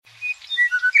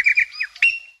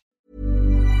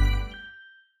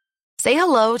Say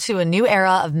hello to a new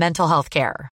era of mental health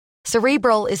care.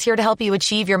 Cerebral is here to help you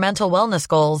achieve your mental wellness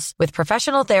goals with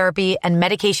professional therapy and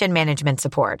medication management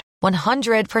support.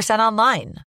 100%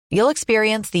 online. You'll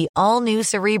experience the all-new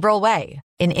Cerebral Way,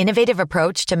 an innovative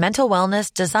approach to mental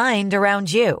wellness designed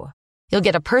around you. You'll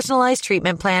get a personalized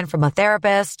treatment plan from a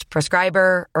therapist,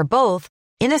 prescriber, or both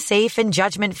in a safe and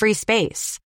judgment-free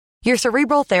space. Your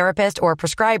Cerebral therapist or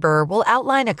prescriber will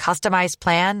outline a customized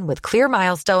plan with clear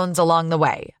milestones along the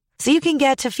way, so you can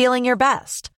get to feeling your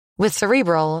best. With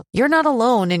Cerebral, you're not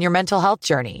alone in your mental health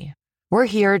journey. We're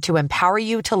here to empower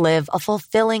you to live a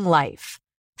fulfilling life.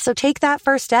 So take that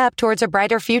first step towards a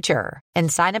brighter future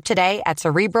and sign up today at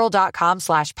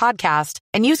Cerebral.com/podcast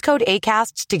and use code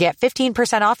ACAST to get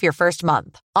 15% off your first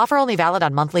month. Offer only valid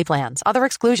on monthly plans. Other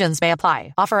exclusions may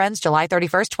apply. Offer ends July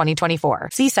 31st, 2024.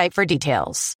 See site for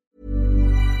details.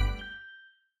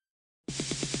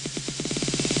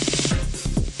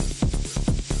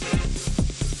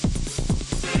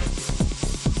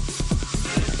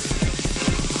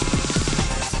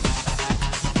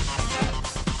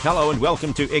 Hello and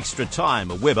welcome to Extra Time,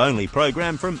 a web-only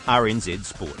program from RNZ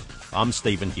Sport. I'm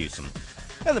Stephen Hewson.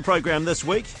 And the program this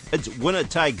week, it's winner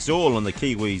takes all in the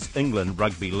Kiwis England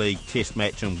Rugby League Test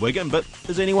match in Wigan, but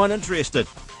is anyone interested?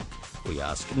 We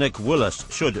ask Nick Willis,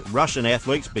 should Russian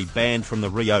athletes be banned from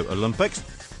the Rio Olympics?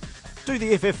 Do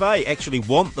the FFA actually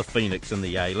want the Phoenix in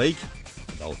the A-League?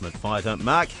 The Ultimate Fighter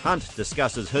Mark Hunt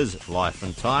discusses his life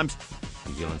and times.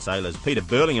 New Zealand sailors Peter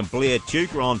Burling and Blair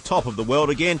Tuke are on top of the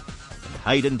world again.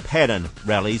 Hayden Paddon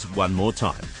rallies one more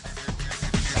time.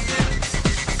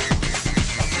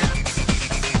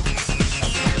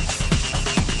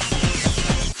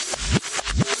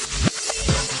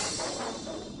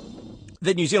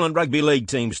 The New Zealand Rugby League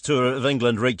team's tour of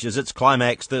England reaches its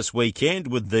climax this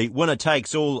weekend with the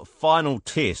winner-takes-all final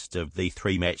test of the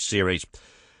three-match series.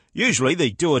 Usually the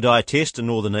do-or-die test in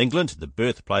Northern England, the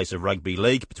birthplace of rugby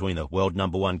league between the world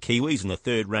number one Kiwis and the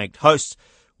third-ranked hosts,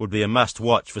 would be a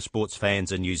must-watch for sports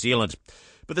fans in New Zealand.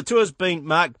 But the tour's been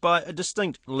marked by a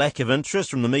distinct lack of interest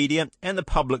from the media and the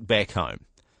public back home.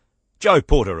 Joe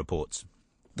Porter reports.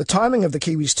 The timing of the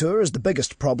Kiwis tour is the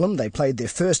biggest problem. They played their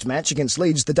first match against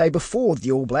Leeds the day before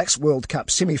the All Blacks World Cup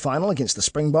semi-final against the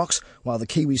Springboks, while the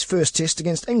Kiwis' first test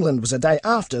against England was a day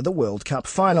after the World Cup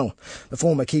final. The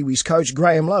former Kiwis coach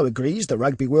Graham Lowe agrees the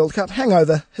Rugby World Cup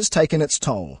hangover has taken its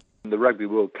toll. The Rugby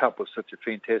World Cup was such a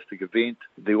fantastic event.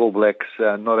 The All Blacks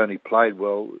not only played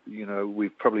well,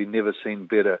 we've probably never seen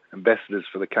better ambassadors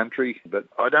for the country, but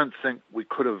I don't think we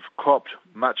could have copped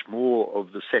much more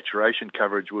of the saturation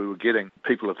coverage we were getting.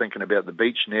 People are thinking about the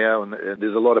beach now, and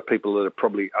there's a lot of people that are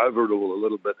probably over it all a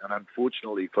little bit, and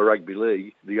unfortunately for rugby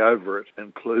league, the over it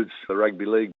includes the rugby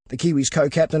league. The Kiwis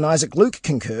co-captain Isaac Luke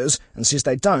concurs and says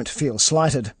they don't feel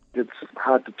slighted. It's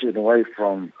hard to turn away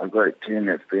from a great team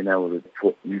that's been able to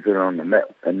put New Zealand on the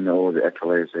map and all the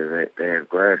accolades that they have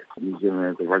grabbed. New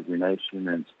Zealand is a rugby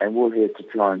nation, and we're here to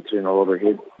try and turn a lot of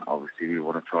heads. Obviously, we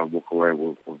want to try and walk away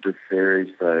with this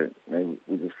series, so we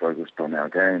just focused on our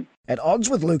game. At odds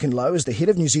with Luke and Lowe is the head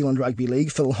of New Zealand Rugby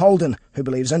League, Phil Holden, who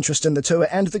believes interest in the tour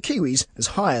and the Kiwis is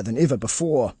higher than ever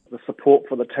before. The support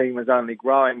for the team is only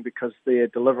growing because they're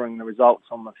delivering the results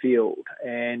on the field.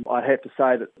 And I'd have to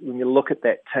say that when you look at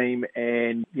that team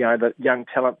and, the young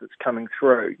talent that's coming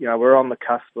through, we're on the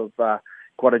cusp of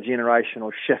quite a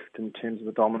generational shift in terms of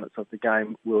the dominance of the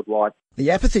game worldwide.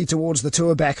 The apathy towards the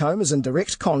tour back home is in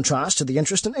direct contrast to the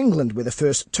interest in England, where the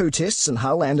first two tests in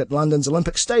Hull and at London's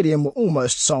Olympic Stadium were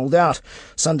almost sold out.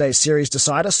 Sunday's series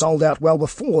decider sold out well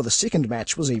before the second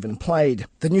match was even played.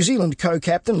 The New Zealand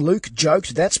co-captain Luke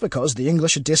joked that's because the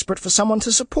English are desperate for someone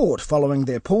to support following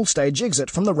their pool stage exit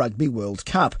from the Rugby World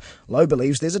Cup. Lowe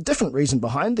believes there's a different reason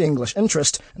behind the English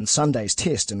interest in Sunday's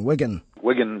test in Wigan.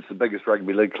 Wigan's the biggest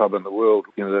rugby league club in the world.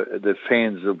 The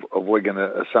fans of Wigan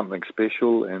are something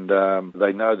special, and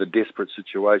they know the desperate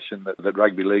situation that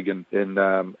rugby league in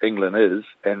England is,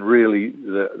 and really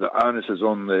the onus is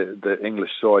on the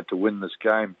English side to win this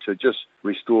game to just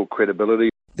restore credibility.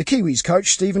 The Kiwis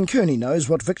coach Stephen Kearney knows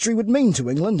what victory would mean to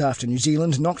England after New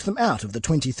Zealand knocked them out of the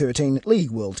 2013 League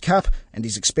World Cup, and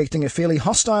he's expecting a fairly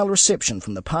hostile reception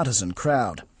from the partisan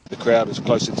crowd. The crowd is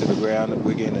closer to the ground at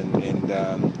Wigan, and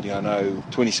I know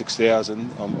 26,000.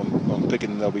 I'm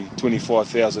picking there'll be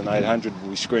 25,800 will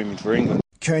be screaming for England.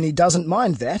 Kearney doesn't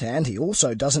mind that, and he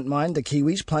also doesn't mind the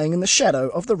Kiwis playing in the shadow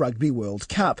of the Rugby World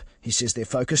Cup. He says they're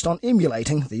focused on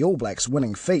emulating the All Blacks'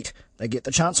 winning feat. They get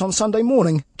the chance on Sunday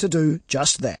morning to do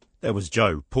just that. That was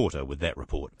Joe Porter with that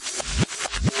report.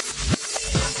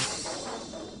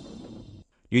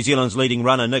 New Zealand's leading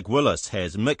runner Nick Willis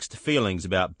has mixed feelings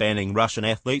about banning Russian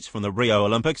athletes from the Rio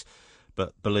Olympics.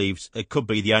 but believes it could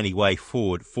be the only way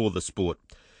forward for the sport.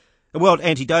 A World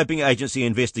Anti-Doping Agency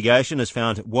investigation has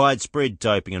found widespread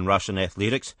doping in Russian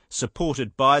athletics,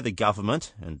 supported by the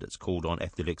government, and it's called on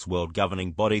athletics' world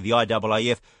governing body, the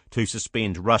IAAF, to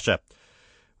suspend Russia.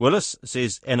 Willis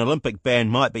says an Olympic ban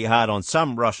might be hard on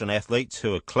some Russian athletes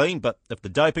who are clean, but if the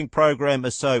doping program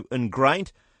is so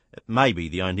ingrained, it may be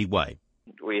the only way.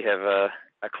 We have a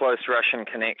close Russian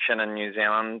connection in New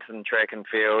Zealand in track and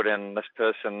field, and this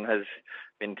person has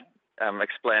been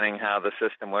explaining how the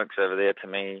system works over there to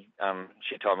me.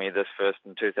 She told me this first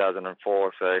in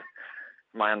 2004, so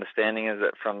my understanding is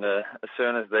that as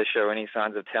soon as they show any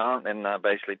signs of talent, then they're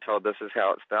basically told this is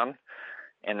how it's done,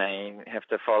 and they have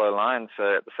to follow lines.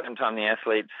 So at the same time, the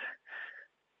athletes,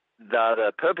 they're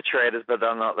the perpetrators, but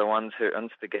they're not the ones who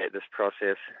instigate this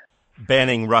process.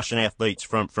 Banning Russian athletes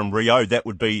from Rio, that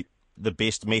would be the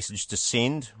best message to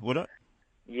send, would it?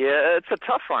 Yeah, it's a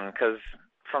tough one, because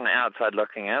from the outside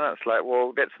looking in, it's like,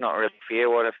 well, that's not really fair.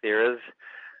 What if there is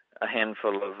a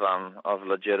handful of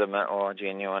legitimate or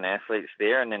genuine athletes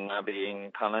there, and then they're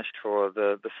being punished for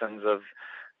the sins of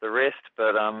the rest?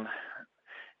 But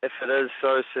if it is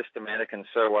so systematic and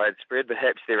so widespread,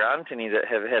 perhaps there aren't any that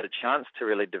have had a chance to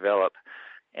really develop.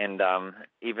 And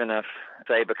even if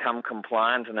they become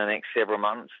compliant in the next several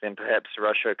months, then perhaps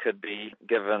Russia could be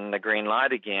given the green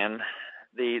light again.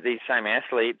 These same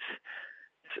athletes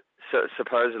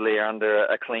supposedly are under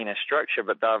a cleaner structure,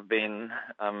 but they've been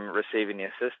receiving the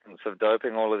assistance of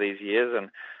doping all of these years, and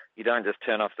you don't just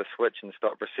turn off the switch and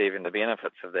stop receiving the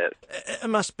benefits of that. It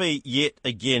must be yet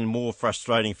again more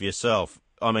frustrating for yourself.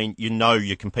 I mean,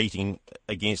 you're competing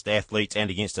against athletes and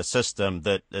against a system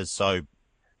that is so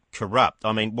corrupt.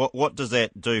 I mean, what does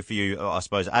that do for you, I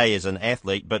suppose, A, as an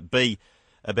athlete, but B,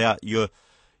 about your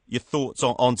thoughts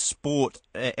on sport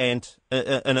and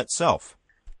in itself?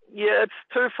 Yeah, it's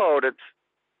twofold. It's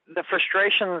the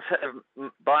frustrations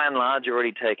have, by and large,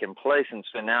 already taken place, and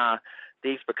so now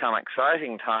these become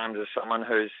exciting times as someone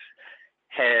who's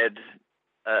had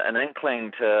an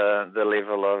inkling to the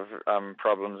level of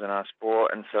problems in our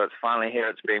sport, and so it's finally here,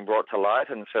 it's being brought to light,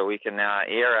 and so we can now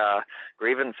air our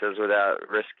grievances without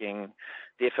risking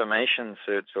defamation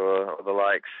suits or the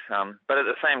likes. But at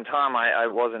the same time, I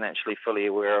wasn't actually fully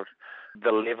aware of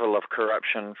the level of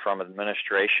corruption from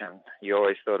administration. You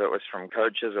always thought it was from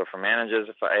coaches or from managers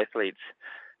or for athletes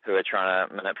who are trying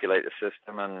to manipulate the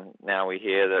system, and now we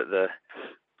hear that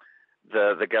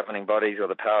the governing bodies or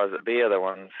the powers that be are the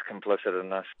ones complicit in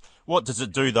this. What does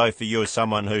it do, though, for you as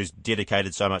someone who's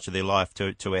dedicated so much of their life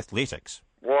to athletics?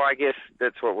 Well, I guess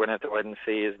that's what we're going to have to wait and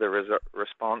see is the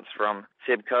response from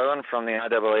Seb Cohen from the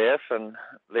IAAF, and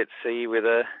let's see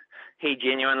whether he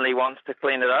genuinely wants to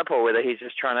clean it up or whether he's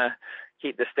just trying to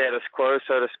keep the status quo,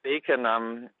 so to speak, and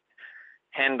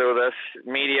handle this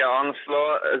media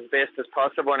onslaught as best as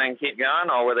possible and then keep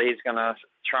going, or whether he's going to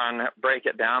try and break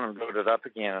it down and build it up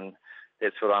again. And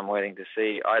that's what I'm waiting to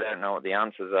see. I don't know what the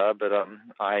answers are, but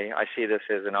I see this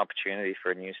as an opportunity for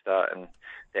a new start, and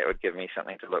that would give me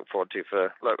something to look forward to.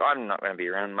 Look, I'm not going to be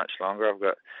around much longer. I've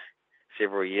got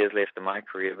several years left in my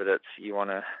career, but you want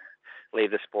to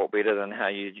leave the sport better than how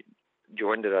you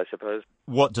joined it, I suppose.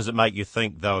 What does it make you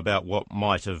think, though, about what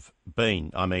might have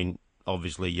been? I mean,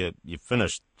 obviously you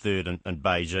finished third in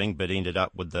Beijing, but ended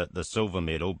up with the silver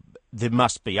medal. There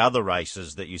must be other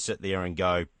races that you sit there and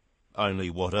go, only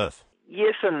what if?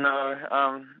 Yes and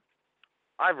no.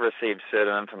 I've received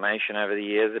certain information over the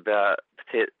years about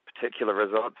particular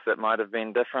results that might have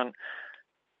been different.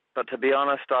 But to be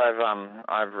honest,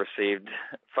 I've received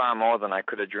far more than I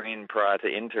could have dreamed prior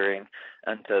to entering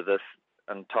into this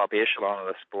top echelon of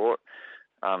the sport,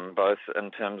 both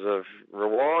in terms of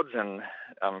rewards and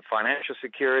financial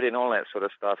security and all that sort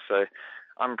of stuff. So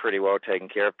I'm pretty well taken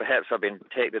care of. Perhaps I've been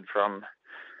protected from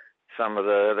some of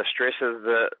the stresses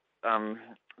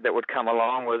that would come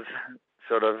along with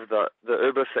sort of the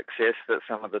uber success that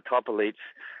some of the top elites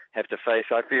have to face.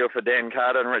 I feel for Dan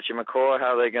Carter and Richie McCaw,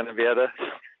 how they're going to be able to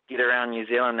get around New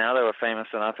Zealand now. They were famous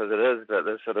enough as it is, but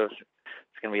it's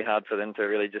going to be hard for them to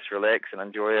really just relax and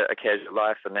enjoy a casual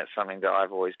life, and that's something that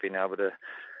I've always been able to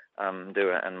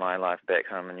do in my life back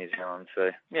home in New Zealand.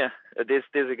 So, yeah,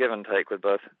 there's a give and take with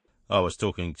both. I was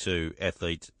talking to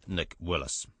athlete Nick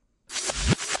Willis.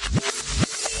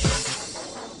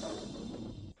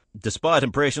 Despite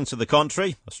impressions to the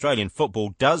contrary, Australian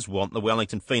football does want the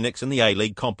Wellington Phoenix in the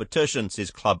A-League competition,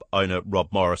 says club owner Rob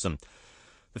Morrison.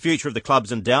 The future of the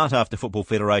club's in doubt after Football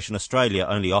Federation Australia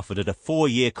only offered it a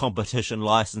 4-year competition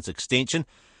licence extension,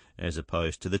 as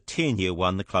opposed to the 10-year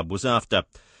one the club was after.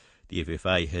 The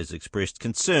FFA has expressed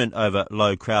concern over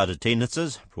low crowd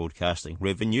attendances, broadcasting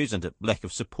revenues and a lack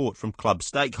of support from club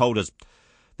stakeholders.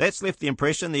 That's left the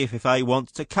impression the FFA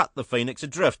wants to cut the Phoenix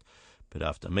adrift. But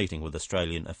after meeting with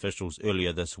Australian officials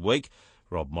earlier this week,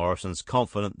 Rob Morrison's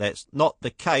confident that's not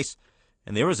the case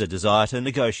and there is a desire to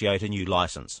negotiate a new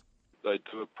licence. They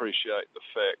do appreciate the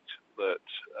fact that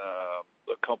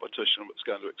the competition that's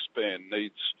going to expand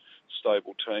needs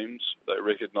stable teams. They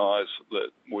recognise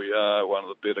that we are one of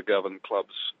the better governed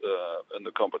clubs in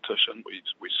the competition.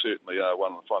 We certainly are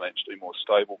one of the financially more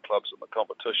stable clubs in the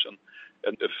competition.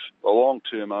 And if the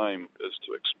long-term aim is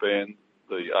to expand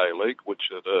the A-League,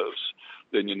 which it is,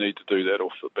 then you need to do that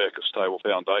off the back of stable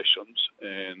foundations,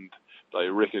 and they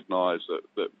recognise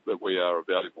that we are a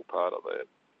valuable part of that.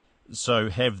 So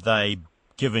have they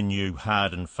given you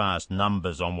hard and fast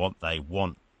numbers on what they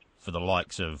want for the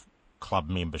likes of club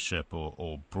membership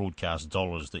or broadcast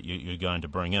dollars that you're going to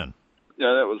bring in?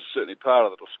 Yeah, that was certainly part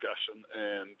of the discussion,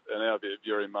 and our view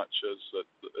very much is that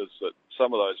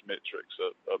some of those metrics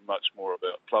are much more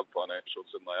about club financials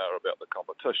than they are about the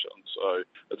competition. So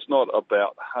it's not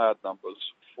about hard numbers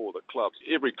for the clubs.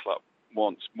 Every club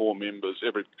wants more members.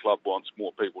 Every club wants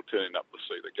more people turning up to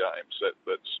see the games.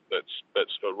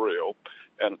 That's for real,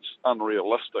 and it's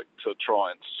unrealistic to try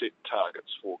and set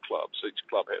targets for clubs. Each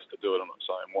club has to do it in its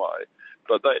own way,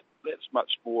 but that's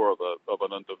much more of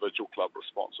an individual club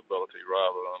responsibility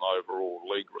rather than an overall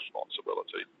league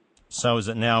responsibility. So is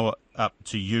it now up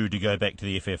to you to go back to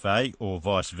the FFA or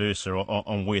vice versa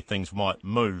on where things might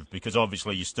move? Because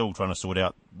obviously you're still trying to sort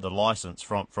out the licence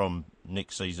from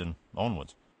next season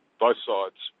onwards. Both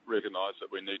sides recognise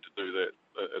that we need to do that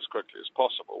as quickly as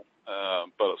possible,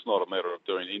 but it's not a matter of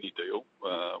doing any deal.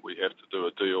 We have to do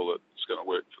a deal that's going to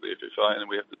work for the FFA, and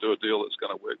we have to do a deal that's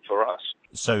going to work for us.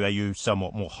 So are you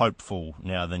somewhat more hopeful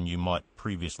now than you might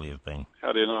previously have been?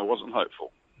 How do you know I wasn't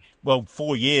hopeful? Well,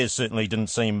 4 years certainly didn't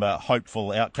seem a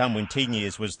hopeful outcome when 10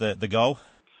 years was the goal.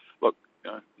 Look,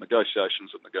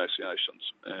 negotiations are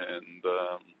negotiations, and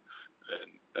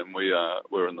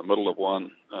we're in the middle of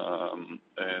one,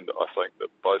 and I think that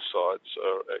both sides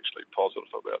are actually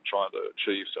positive about trying to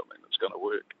achieve something that's going to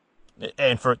work.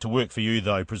 And for it to work for you,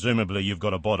 though, presumably you've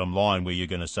got a bottom line where you're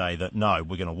going to say that, no,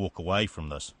 we're going to walk away from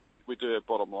this. We do have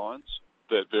bottom lines.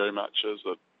 That very much is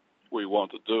that we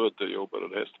want to do a deal, but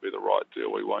it has to be the right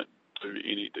deal. We won't do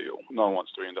any deal. No one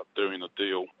wants to end up doing a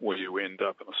deal where you end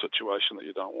up in a situation that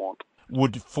you don't want.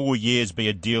 Would 4 years be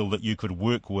a deal that you could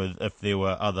work with if there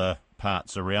were other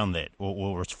parts around that,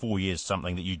 or is 4 years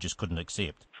something that you just couldn't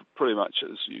accept? Pretty much,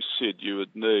 as you said, you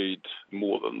would need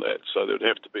more than that, so there'd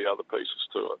have to be other pieces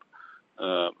to it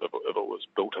if it was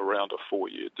built around a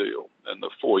 4-year deal. And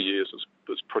the 4 years is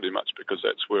pretty much because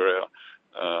that's where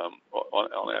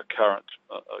on our current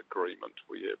agreement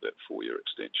we have that 4-year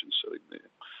extension sitting there.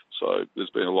 So there's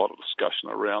been a lot of discussion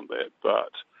around that,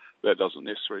 but that doesn't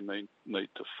necessarily need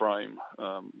to frame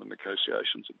the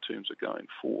negotiations in terms of going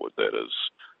forward. That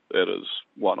is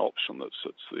one option that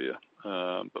sits there.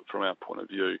 But from our point of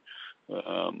view,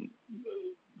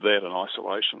 that in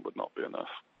isolation would not be enough.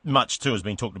 Much too has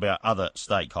been talked about other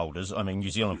stakeholders. I mean,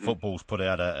 New Zealand Football's put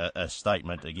out a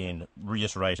statement again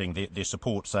reiterating their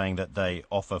support, saying that they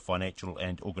offer financial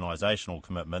and organisational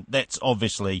commitment. That's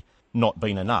obviously not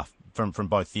been enough from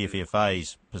both the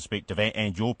FFA's perspective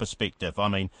and your perspective. I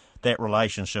mean, that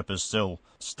relationship is still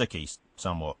sticky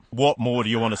somewhat. What more do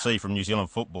you want to see from New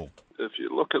Zealand Football? If you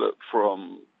look at it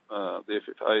from the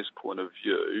FFA's point of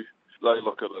view, they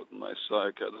look at it and they say,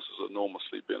 okay, this is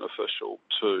enormously beneficial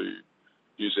to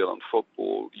New Zealand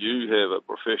Football. You have a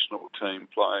professional team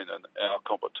playing in our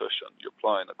competition. You're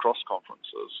playing across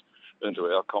conferences into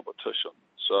our competition.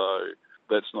 So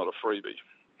that's not a freebie.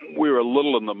 We're a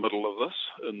little in the middle of this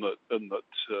in that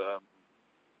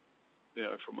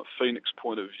from a Phoenix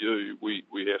point of view, we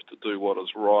have to do what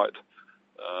is right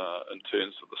in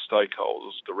terms of the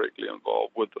stakeholders directly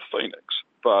involved with the Phoenix.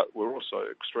 But we're also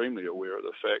extremely aware of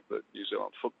the fact that New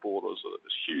Zealand Football is a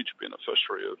huge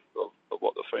beneficiary of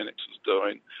what the Phoenix is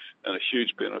doing, and a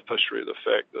huge beneficiary of the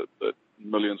fact that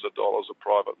millions of dollars of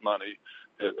private money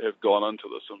have gone into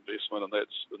this investment, and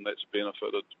that's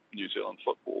benefited New Zealand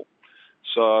Football.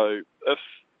 So if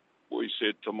we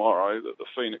said tomorrow that the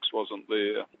Phoenix wasn't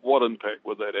there, what impact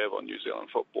would that have on New Zealand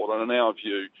Football? And in our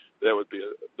view, that would be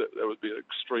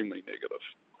extremely negative.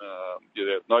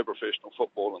 You'd have no professional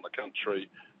football in the country.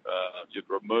 You'd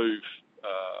remove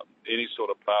any sort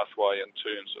of pathway in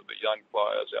terms of the young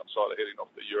players outside of heading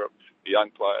off to Europe. The young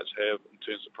players have in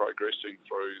terms of progressing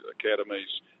through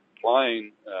academies,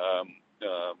 playing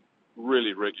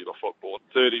really regular football,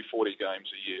 30, 40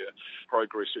 games a year,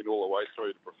 progressing all the way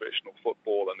through to professional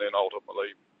football, and then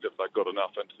ultimately, if they've got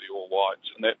enough, into the All Whites,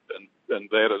 and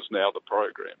that is now the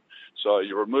program. So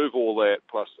you remove all that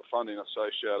plus the funding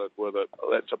associated with it,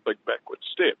 that's a big backward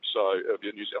step. So if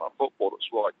you're New Zealand football, it's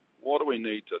like, what do we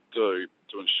need to do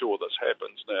to ensure this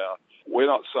happens? Now, we're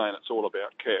not saying it's all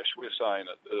about cash. We're saying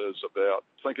it is about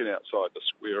thinking outside the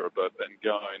square a bit and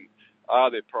going,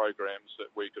 are there programs that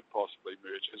we could possibly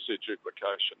merge? Is there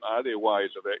duplication? Are there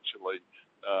ways of actually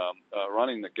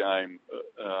running the game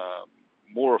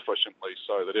more efficiently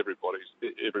so that everybody's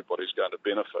going to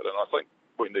benefit? And I think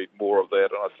we need more of that.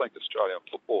 And I think Australian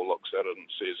football looks at it and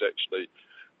says, actually,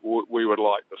 we would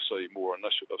like to see more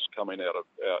initiatives coming out of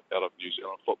New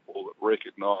Zealand football that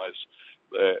recognise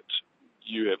that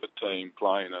you have a team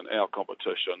playing in our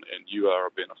competition and you are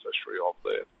a beneficiary of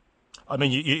that. I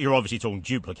mean, you're obviously talking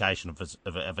duplication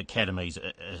of academies,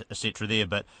 etc. there,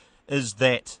 but is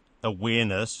that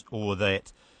awareness or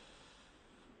that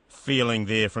feeling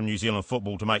there from New Zealand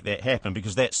football to make that happen?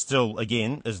 Because that still,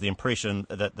 again, is the impression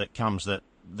that comes that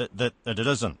it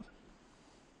isn't.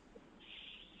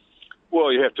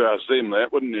 Well, you have to ask them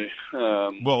that, wouldn't you?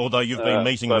 Well, although you've been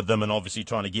meeting with them and obviously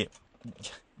trying to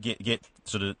get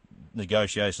sort of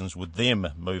negotiations with them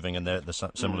moving in the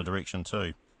similar direction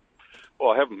too. Well,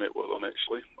 I haven't met with them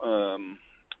actually,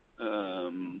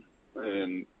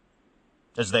 and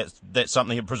is that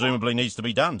something that presumably needs to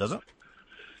be done? Does it?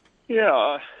 Yeah,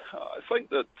 I think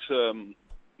that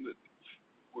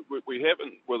we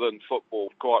haven't within football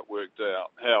quite worked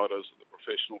out how it is that the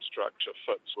professional structure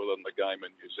fits within the game in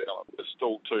New Zealand. There's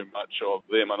still too much of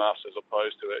them and us as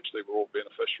opposed to actually we're all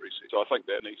beneficiaries. So I think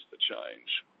that needs to change.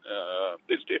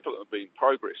 There's definitely been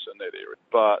progress in that area,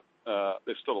 but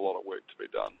there's still a lot of work to be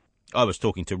done. I was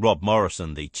talking to Rob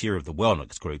Morrison, the chair of the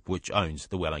Wellnix Group, which owns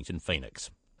the Wellington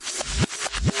Phoenix.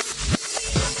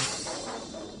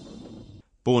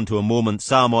 Born to a Mormon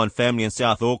Samoan family in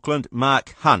South Auckland,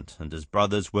 Mark Hunt and his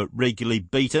brothers were regularly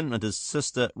beaten and his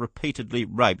sister repeatedly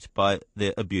raped by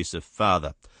their abusive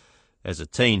father. As a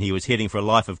teen, he was heading for a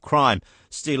life of crime,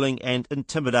 stealing and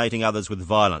intimidating others with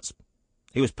violence.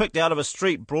 He was picked out of a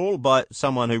street brawl by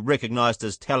someone who recognised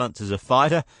his talents as a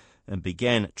fighter and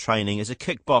began training as a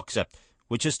kickboxer,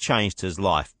 which has changed his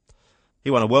life. He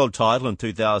won a world title in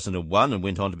 2001 and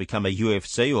went on to become a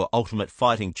UFC or Ultimate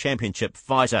Fighting Championship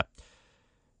fighter.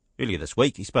 Earlier this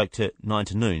week, he spoke to 9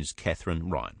 to Noon's Catherine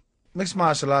Ryan. Mixed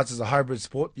martial arts is a hybrid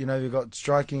sport. You know, you've got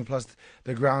striking plus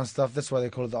the ground stuff. That's why they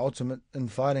call it the ultimate in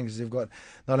fighting, because you've got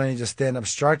not only just stand-up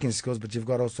striking skills, but you've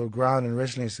got also ground and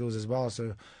wrestling skills as well.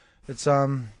 So it's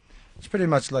pretty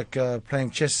much like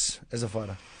playing chess as a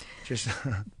fighter.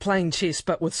 Playing chess,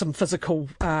 but with some physical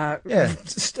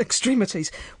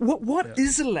extremities. What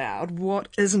is allowed, what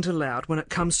isn't allowed when it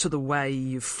comes to the way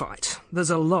you fight?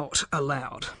 There's a lot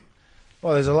allowed.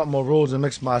 Well, there's a lot more rules in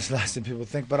mixed martial arts than people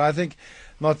think, but I think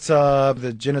not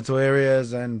the genital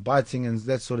areas and biting and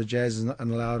that sort of jazz is not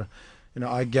allowed. You know,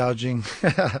 eye gouging,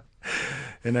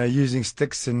 using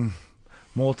sticks and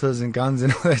mortars and guns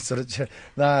and all that sort of jazz.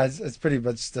 Nah, it's pretty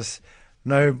much just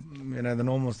no, the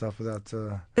normal stuff without...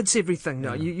 it's everything,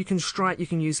 no. You can strike, you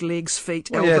can use legs,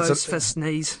 feet, elbows, fists,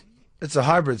 knees. It's a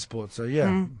hybrid sport, so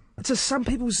yeah. To some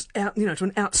people's to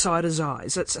an outsider's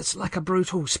eyes, it's like a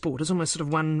brutal sport. It's almost sort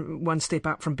of one step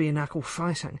up from bare knuckle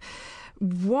fighting.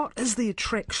 What is the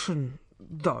attraction,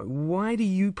 though? Why do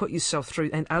you put yourself through,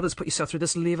 and others put yourself through,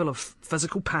 this level of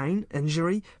physical pain,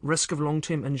 injury, risk of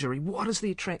long-term injury? What is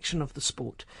the attraction of the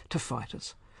sport to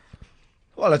fighters?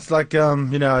 Well, it's like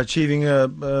achieving a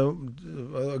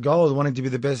goal, wanting to be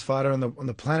the best fighter on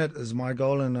the planet is my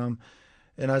goal, and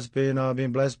it's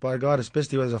been blessed by God,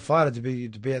 especially as a fighter, to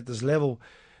be at this level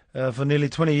for nearly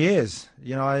 20 years.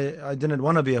 I didn't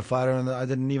want to be a fighter, and I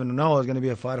didn't even know I was going to be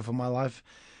a fighter for my life.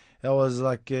 I was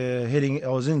like I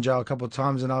was in jail a couple of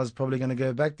times, and I was probably going to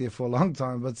go back there for a long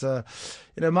time. But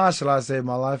martial arts saved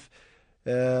my life,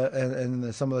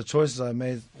 and some of the choices I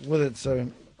made with it.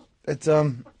 So it's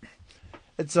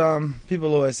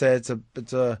people always say it's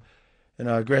a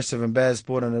aggressive and bad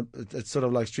sport, and it's sort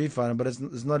of like street fighting, but it's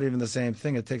not even the same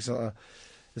thing. It takes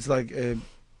it's like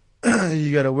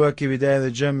you got to work every day in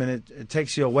the gym, and it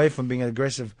takes you away from being an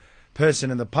aggressive person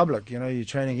in the public. You're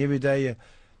training every day,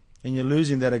 and you're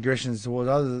losing that aggression towards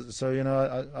others. So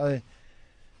I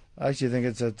actually think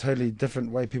it's a totally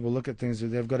different way people look at things.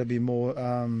 They've got to be more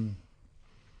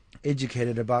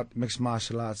educated about mixed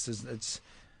martial arts. It's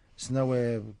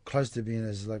nowhere close to being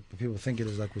as like people think it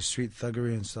is, like with street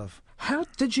thuggery and stuff. How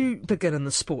did you begin in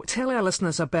the sport? Tell our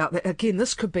listeners about that. Again,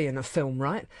 this could be in a film,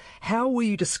 right? How were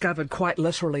you discovered quite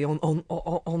literally on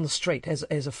the street as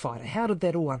a fighter? How did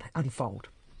that all unfold?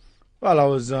 Well, I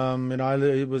was, I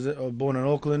was born in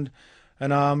Auckland,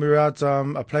 and we were at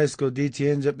a place called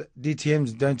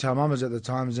DTM's, Don't Tell Mamas at the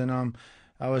times, and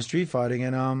I was street fighting,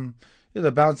 and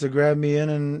the bouncer grabbed me in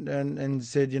and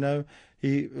said,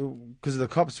 because the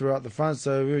cops were out the front,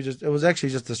 so it was actually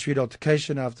just a street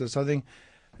altercation after something,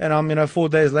 and 4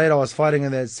 days later I was fighting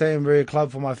in that same very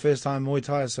club for my first time Muay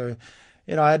Thai, so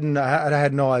I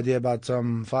had no idea about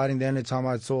fighting. The only time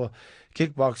I saw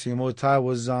kickboxing and Muay Thai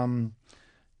was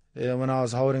when I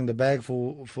was holding the bag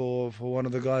for one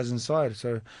of the guys inside.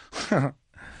 So,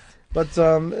 but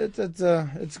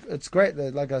it's great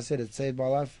that, like I said, it saved my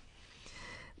life.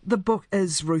 The book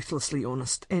is ruthlessly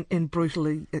honest and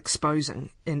brutally exposing.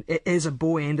 And as a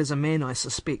boy and as a man, I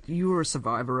suspect you were a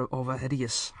survivor of a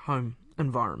hideous home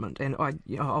environment. And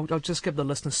I'll just give the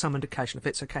listeners some indication, if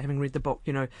that's okay, having read the book.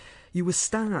 You were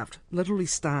starved, literally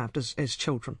starved as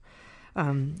children.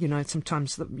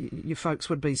 Sometimes your folks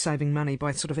would be saving money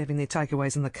by sort of having their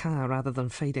takeaways in the car rather than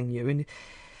feeding you.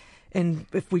 And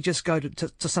if we just go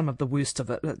to some of the worst of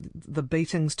it, the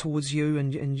beatings towards you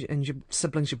and your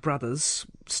siblings, your brothers,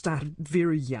 started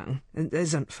very young,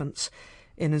 as infants.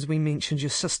 And as we mentioned, your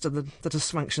sister, the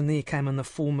dysfunction there came in the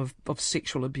form of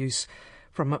sexual abuse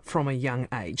from a young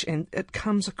age. And it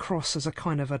comes across as a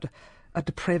kind of a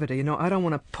depravity. I don't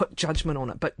want to put judgment on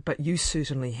it, but you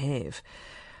certainly have.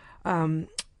 And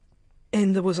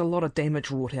there was a lot of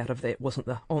damage wrought out of that, wasn't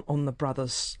there, on the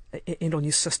brothers and on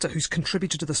your sister, who's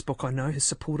contributed to this book, I know, has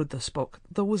supported this book.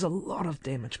 There was a lot of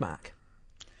damage, Mark.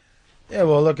 Yeah,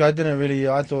 well, look, I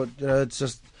thought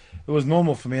it was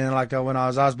normal for me. And when I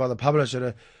was asked by the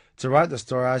publisher to write the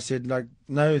story, I said,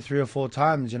 no 3 or 4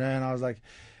 times, and I was like,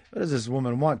 what does this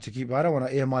woman want to keep? I don't want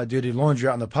to air my dirty laundry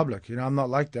out in the public. I'm not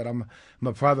like that. I'm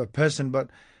a private person. But,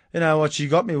 what she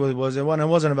got me with was, it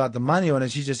wasn't about the money on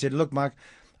it. She just said, look, Mark,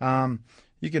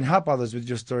 you can help others with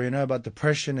your story, about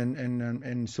depression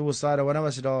and suicide or whatever.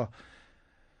 I said,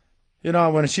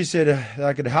 when she said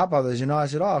I could help others, I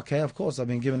said, okay, of course. I've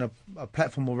been given a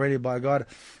platform already by God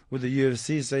with the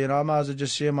UFC, so, I might as well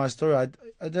just share my story. I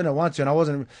didn't want to, and I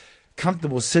wasn't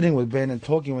comfortable sitting with Ben and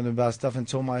talking with him about stuff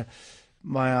until my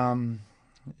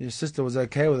your sister was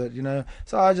okay with it,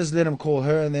 So I just let him call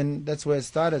her, and then that's where it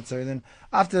started. So then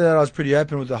after that, I was pretty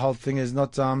open with the whole thing. Is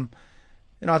not, I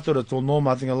thought it's all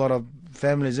normal. I think a lot of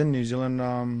families in New Zealand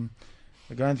are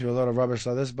going through a lot of rubbish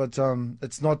like this, but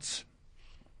it's not.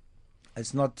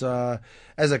 As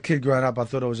a kid growing up, I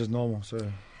thought it was just normal.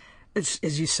 So, it's,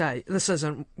 as you say, this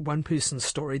isn't one person's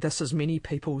story. This is many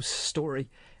people's story,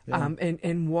 yeah.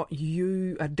 And what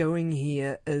you are doing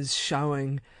here is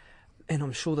showing, and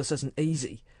I'm sure this isn't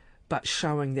easy, but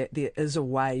showing that there is a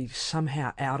way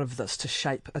somehow out of this to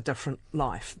shape a different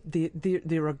life.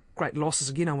 There are great losses.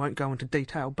 Again, I won't go into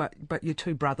detail, but your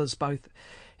 2 brothers both,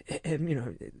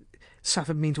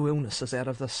 suffered mental illnesses out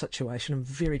of this situation, and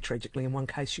very tragically, in one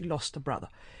case, you lost a brother.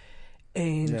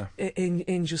 And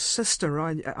your sister,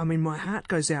 I mean, my heart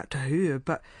goes out to her,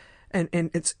 but and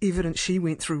it's evident she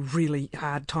went through really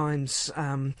hard times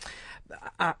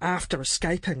after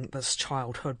escaping this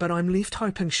childhood. But I'm left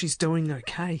hoping she's doing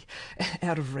okay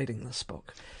out of reading this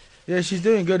book. Yeah, she's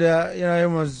doing good.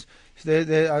 Everyone's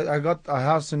I got a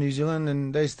house in New Zealand,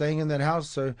 and they're staying in that house.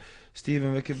 So Steve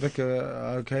and Vic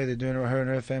are okay. They're doing, her and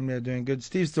her family are doing good.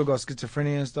 Steve's still got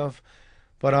schizophrenia and stuff,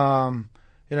 but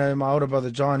my older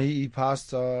brother John, he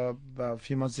passed about a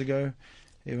few months ago.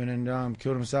 He went and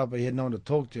killed himself, but he had no one to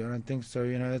talk to. I don't think so.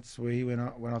 That's where he went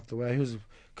off the way. He was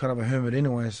kind of a hermit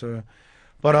anyway. So,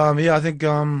 but I think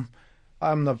I'm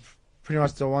pretty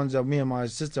much the ones that me and my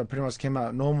sister pretty much came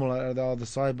out normal at the other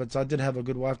side. But I did have a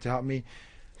good wife to help me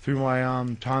through my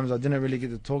times. I didn't really get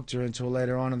to talk to her until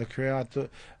later on in the career.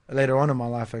 Later on in my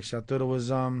life, actually, I thought it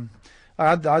was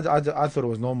I thought it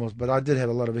was normal, but I did have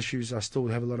a lot of issues. I still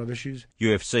have a lot of issues.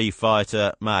 UFC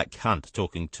fighter Mark Hunt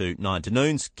talking to 9 to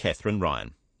Noon's Catherine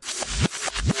Ryan.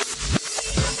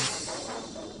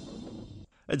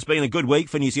 It's been a good week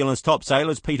for New Zealand's top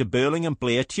sailors Peter Burling and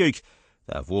Blair Tuke.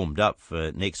 They've warmed up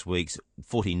for next week's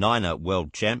 49er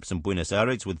World Champs in Buenos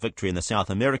Aires with victory in the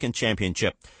South American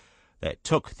Championship. That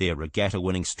took their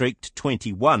regatta-winning streak to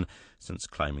 21 since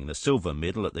claiming the silver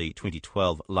medal at the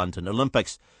 2012 London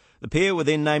Olympics. The pair were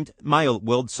then named Male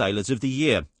World Sailors of the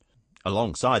Year.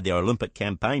 Alongside their Olympic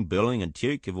campaign, Burling and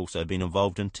Tuke have also been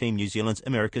involved in Team New Zealand's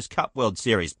America's Cup World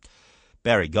Series.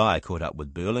 Barry Guy caught up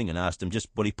with Burling and asked him just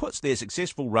what he puts their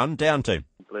successful run down to.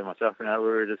 I believe myself,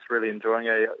 we're just really enjoying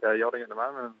our yachting at the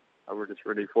moment. And we're just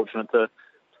really fortunate to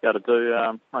be able to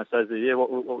do most days of the year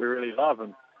what we really love.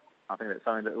 And I think that's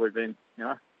something that we've been,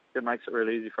 it makes it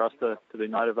really easy for us to be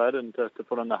motivated and to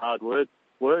put in the hard work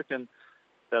and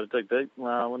be able to dig deep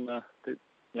when the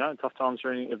tough times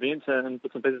during events and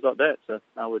bits and pieces like that. So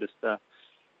we're just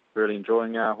really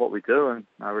enjoying what we do, and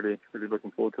really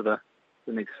looking forward to the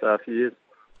next few years.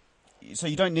 So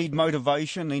you don't need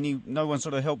motivation. No one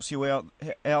sort of helps you out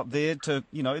there to,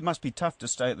 it must be tough to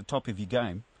stay at the top of your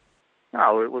game.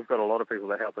 No, we've got a lot of people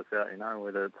that help us out,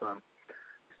 whether it's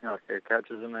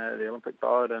coaches in the Olympic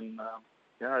side and,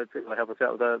 people that help us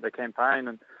out with the campaign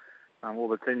and all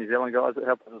the Team New Zealand guys that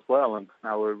help us as well. And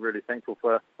we're really thankful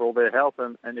for all their help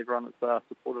and everyone that's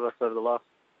supported us over the last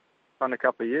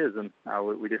couple of years. And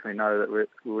we definitely know that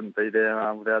we wouldn't be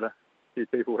there without a few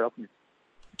people helping us.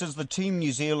 Does the Team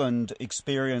New Zealand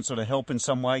experience sort of help in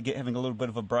some way, having a little bit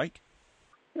of a break?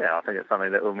 Yeah, I think it's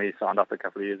something that when we signed up a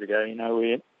couple of years ago,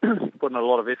 we put in a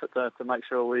lot of effort to make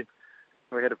sure we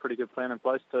had a pretty good plan in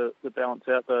place to balance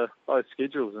out both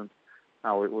schedules. And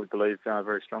we believe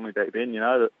very strongly back then,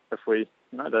 that if we,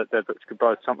 that could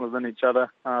both supplement each other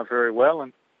very well.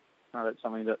 And that's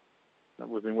something that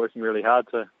we've been working really hard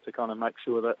to kind of make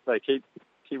sure that they keep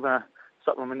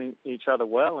supplementing each other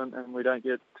well, and we don't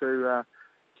get too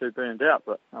burned out.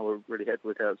 But we're really happy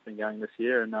with how it's been going this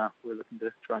year, and we're looking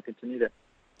to try and continue that.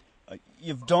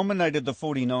 You've dominated the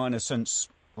 49ers since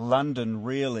London,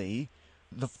 really.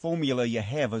 The formula you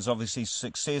have is obviously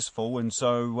successful, and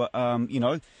so,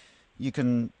 you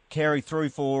can carry through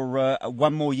for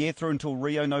one more year through until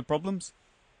Rio, no problems?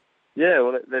 Yeah,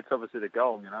 well, that's obviously the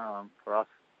goal, for us.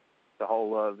 The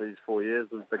whole of these 4 years,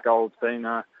 the goal's been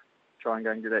try and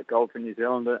go and get that gold for New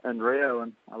Zealand and Rio,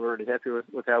 and we're really happy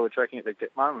with how we're tracking at the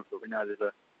moment. But we know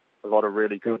there's a lot of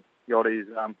really good yachties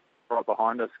right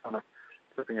behind us, kind of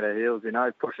slipping at our heels,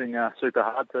 pushing super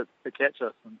hard to catch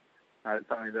us. And it's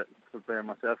something that for Blair and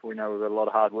myself, we know we've got a lot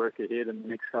of hard work ahead in the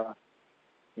next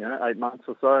 8 months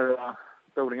or so,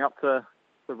 building up to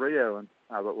Rio. And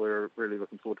but we're really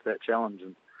looking forward to that challenge,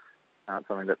 and it's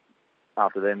something that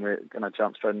after then we're going to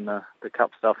jump straight in the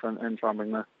cup stuff and try and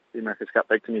bring the America's Cup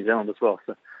back to New Zealand as well.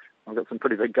 So I've got some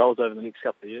pretty big goals over the next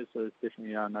couple of years, so there's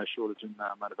definitely no shortage in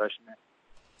motivation there.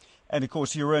 And of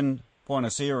course you're in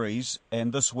Buenos Aires,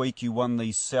 and this week you won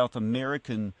the South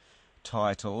American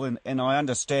title, and I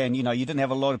understand, you didn't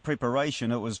have a lot of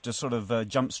preparation. It was just sort of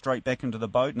jump straight back into the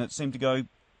boat, and it seemed to go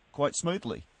quite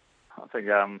smoothly. I think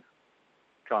kind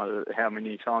of how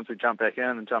many times we jump back in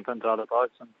and jump into other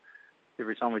boats, and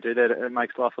every time we do that, it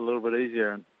makes life a little bit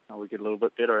easier, and we get a little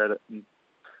bit better at it. And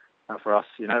for us,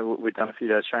 we'd done a few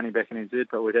days training back in NZ,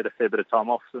 but we'd had a fair bit of time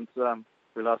off since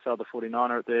we last sailed the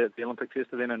 49er at the Olympic Test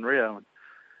event in Rio.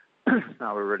 And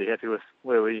we're really happy with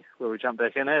where we jumped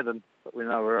back in at, but we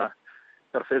know we're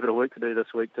got a fair bit of work to do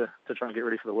this week to try and get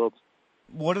ready for the Worlds.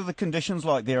 What are the conditions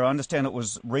like there? I understand it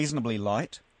was reasonably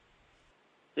light.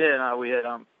 Yeah, no, we had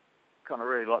kind of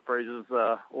really light breezes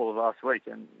all of last week,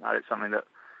 and it's something that,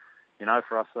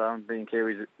 for us being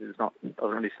Kiwis, doesn't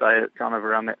really stay at kind of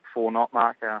around that 4-knot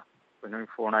mark. We're doing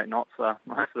 4 and 8 knots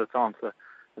most of the time, so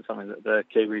it's something that the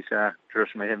Kiwis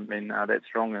traditionally haven't been that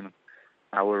strong, and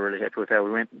we're really happy with how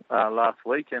we went last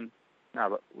week. And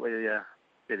but there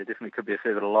definitely could be a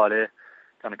fair bit of light air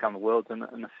going to come the Worlds in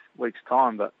a week's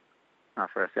time. But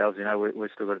for ourselves,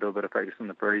 we've still got to do a bit of practice in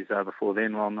the breeze before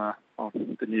then on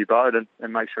the new boat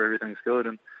and make sure everything's good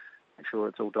and make sure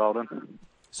it's all dialed in.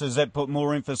 So does that put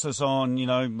more emphasis on,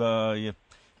 your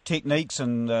techniques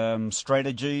and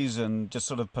strategies and just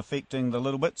sort of perfecting the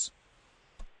little bits?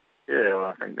 Yeah, well,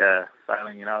 I think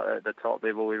sailing, at the top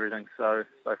level, everything's so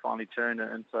finely tuned,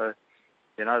 and so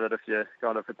that if you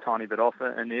got a tiny bit off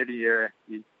it in the eddy area,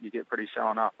 you get pretty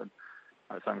shown up. And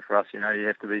something for us, you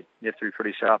have to be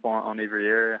pretty sharp on every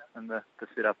area, and the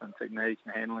setup and technique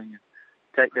and handling and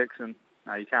tactics, and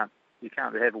you can't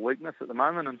have a weakness at the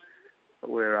moment, but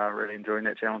we're really enjoying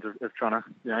that challenge of trying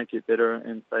to get better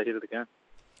and stay ahead of the game.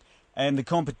 And the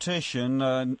competition,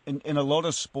 in a lot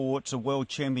of sports, a world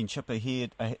championship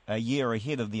a year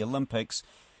ahead of the Olympics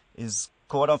is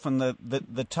quite often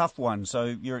the tough one. So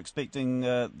you're expecting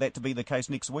that to be the case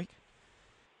next week?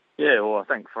 Yeah, well, I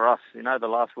think for us, the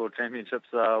last World Championships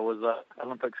was an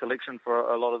Olympic selection for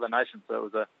a lot of the nations. So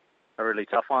it was a really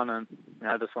tough one. And,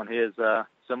 this one here is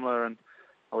similar. And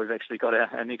we've actually got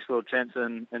our next World Champs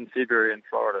in February in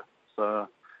Florida. So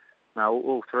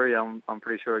all three, I'm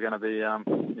pretty sure are going to be,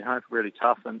 really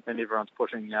tough, and everyone's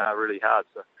pushing really hard.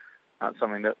 So that's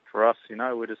something that for us,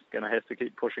 we're just going to have to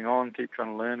keep pushing on, keep trying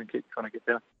to learn, and keep trying to get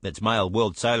better. That's Male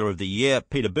World Sailor of the Year,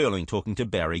 Peter Burling, talking to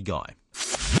Barry Guy.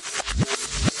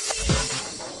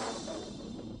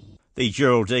 The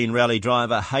Geraldine Rally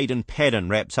driver Hayden Paddon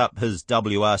wraps up his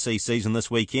WRC season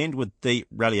this weekend with the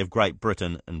Rally of Great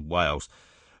Britain in Wales.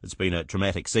 It's been a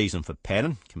dramatic season for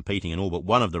Paddon, competing in all but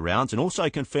one of the rounds and also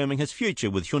confirming his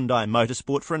future with Hyundai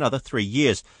Motorsport for another 3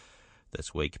 years.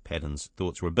 This week, Patton's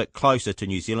thoughts were a bit closer to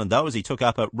New Zealand, though, as he took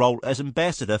up a role as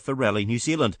ambassador for Rally New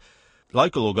Zealand.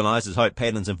 Local organisers hope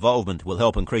Patton's involvement will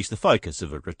help increase the focus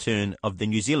of a return of the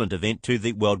New Zealand event to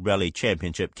the World Rally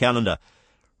Championship calendar.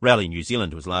 Rally New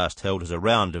Zealand was last held as a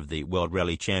round of the World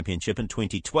Rally Championship in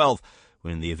 2012,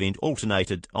 when the event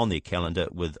alternated on their calendar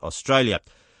with Australia.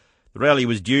 The rally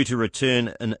was due to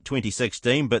return in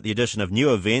 2016, but the addition of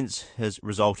new events has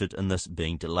resulted in this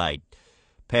being delayed.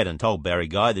 Patton told Barry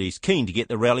Guy that he's keen to get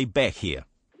the rally back here.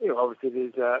 Yeah, obviously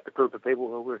there's a group of people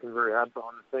who are working very hard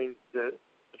behind the scenes to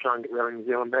try and get Rally New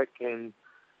Zealand back, and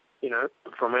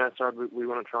from our side we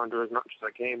want to try and do as much as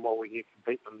I can while we're here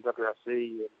competing on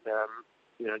WRC,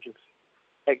 and just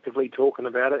actively talking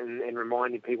about it and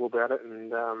reminding people about it,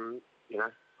 and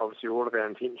obviously all of our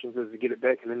intentions is to get it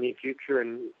back in the near future,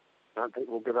 and I don't think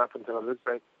we'll give up until it is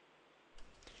back.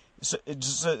 So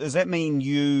does that mean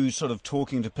you sort of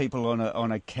talking to people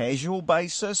on a casual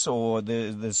basis, or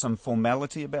there's some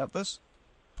formality about this?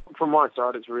 From my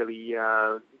side, it's really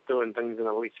doing things in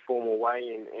a less formal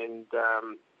way, and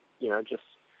just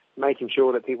making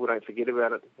sure that people don't forget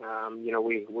about it.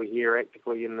 We're here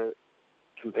actively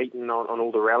competing on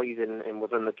all the rallies and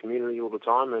within the community all the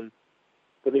time, and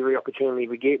with every opportunity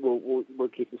we get, we'll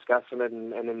keep discussing it,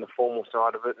 and then the formal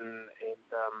side of it, and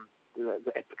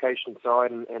the application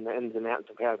side and the ins and outs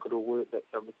of how it could all work, that's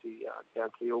obviously down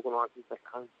to the organisers back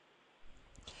home.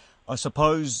 I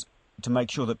suppose to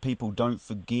make sure that people don't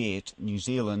forget New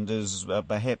Zealand is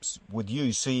perhaps with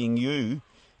you, seeing you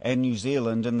and New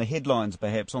Zealand in the headlines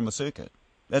perhaps on the circuit.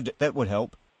 That would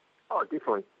help. Oh,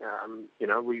 definitely.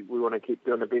 We want to keep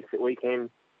doing the best that we can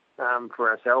for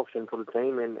ourselves and for the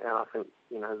team, and I think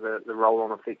the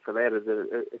roll-on effect for that is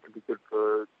that it could be good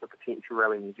for the potential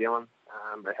Rally New Zealand.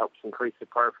 It helps increase the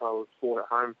profile of sport at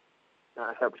home.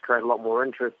 It helps create a lot more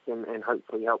interest, and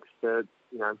hopefully helps to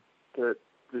do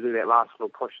that last little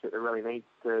push that it really needs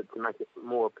to make it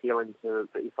more appealing to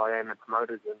the FIA and the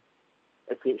promoters.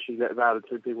 And essentially, they are the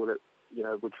two people that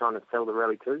we're trying to sell the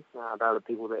rally to. They are the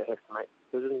people that have to make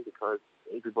decisions, because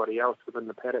everybody else within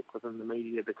the paddock, within the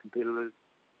media, the competitors,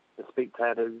 the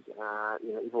spectators,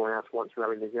 everyone else wants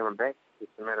Rally New Zealand back.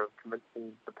 It's a matter of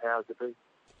convincing the powers that be.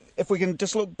 If we can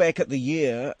just look back at the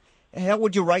year, how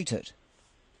would you rate it?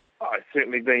 It's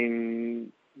certainly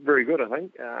been very good, I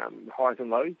think. Highs and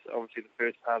lows. Obviously, the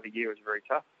first part of the year was very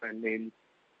tough, and then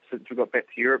since we got back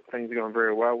to Europe, things are going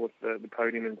very well with the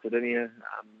podium in Sardinia,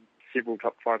 several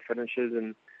top 5 finishes,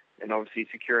 and obviously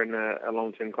securing a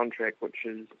long-term contract, which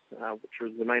was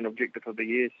the main objective of the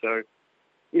year. So,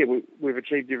 yeah, we've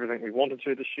achieved everything we wanted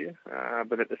to this year,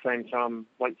 but at the same time,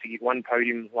 once you get one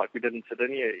podium like we did in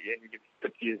Sardinia, and you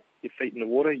dip your feet in the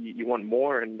water, you want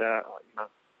more, and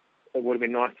it would have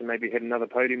been nice to maybe hit another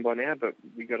podium by now, but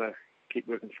we got to keep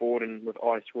working forward, and with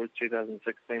eyes towards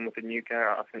 2016 with the new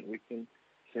car, I think we can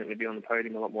certainly be on the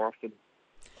podium a lot more often.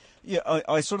 Yeah,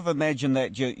 I sort of imagine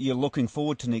that you're looking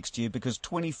forward to next year, because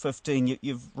 2015,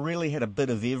 you've really had a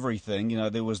bit of everything.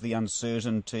 There was the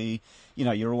uncertainty.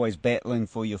 You're always battling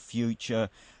for your future.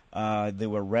 There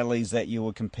were rallies that you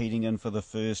were competing in for the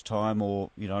first time, or,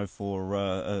 for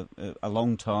a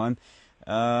long time.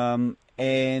 And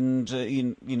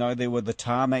there were the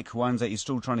tarmac ones that you're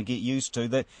still trying to get used to.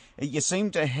 That you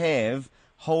seem to have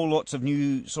whole lots of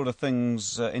new sort of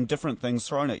things and different things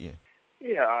thrown at you.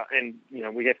 Yeah, and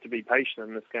we have to be patient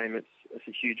in this game. It's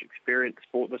a huge experience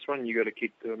sport, this one. You got to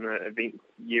keep doing the event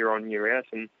year on, year out.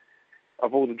 And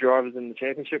of all the drivers in the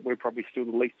championship, we're probably still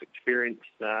the least experienced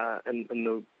in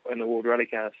the World Rally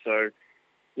Car. So,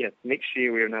 yeah, next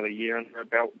year we have another year under our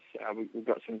belts. We've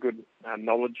got some good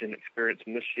knowledge and experience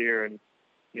from this year, and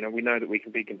we know that we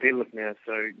can be competitive now.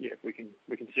 So, yeah, we can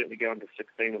certainly go into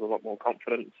 16 with a lot more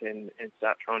confidence and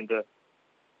start trying to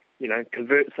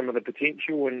convert some of the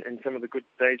potential and some of the good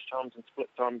stage times and split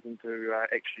times into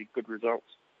actually good results.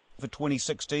 For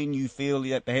 2016, you feel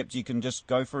that perhaps you can just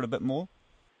go for it a bit more?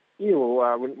 Yeah,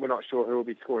 well, we're not sure who will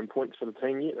be scoring points for the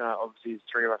team yet. Obviously, there's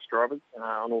 3 of us drivers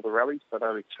on all the rallies, but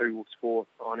only 2 will score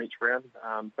on each round.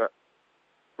 But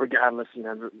regardless,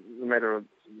 the matter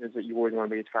is that you always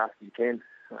want to be as fast as you can.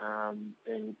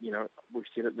 And we've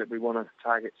said it that we want to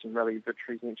target some rally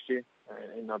victories next year,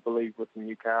 and I believe with the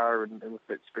new car and with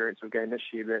the experience we've gained this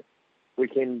year that we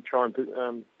can try and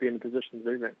be in a position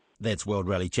to do that. That's World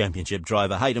Rally Championship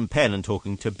driver Hayden Patton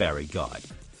talking to Barry Guy.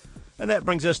 And that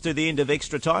brings us to the end of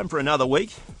Extra Time for another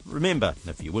week. Remember,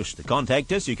 if you wish to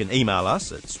contact us, you can email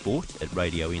us at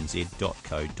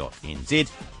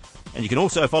sport@radionz.co.nz, and you can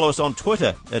also follow us on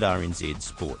Twitter at RNZ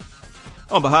Sport.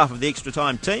 On behalf of the Extra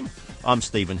Time team, I'm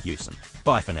Stephen Hewson.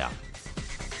 Bye for now.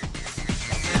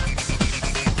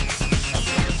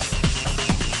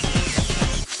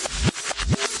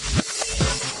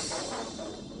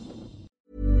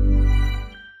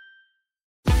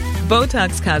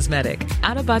 Botox Cosmetic,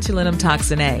 out of botulinum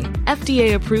toxin A,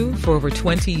 FDA approved for over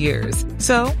 20 years.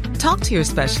 So, talk to your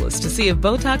specialist to see if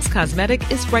Botox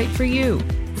Cosmetic is right for you.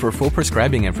 For full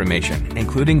prescribing information,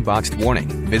 including boxed warning,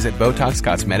 visit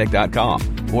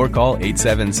BotoxCosmetic.com or call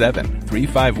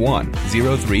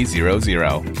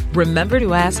 877-351-0300. Remember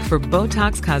to ask for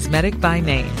Botox Cosmetic by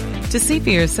name. To see for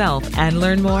yourself and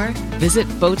learn more, visit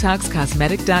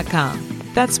BotoxCosmetic.com.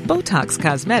 That's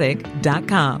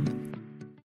BotoxCosmetic.com.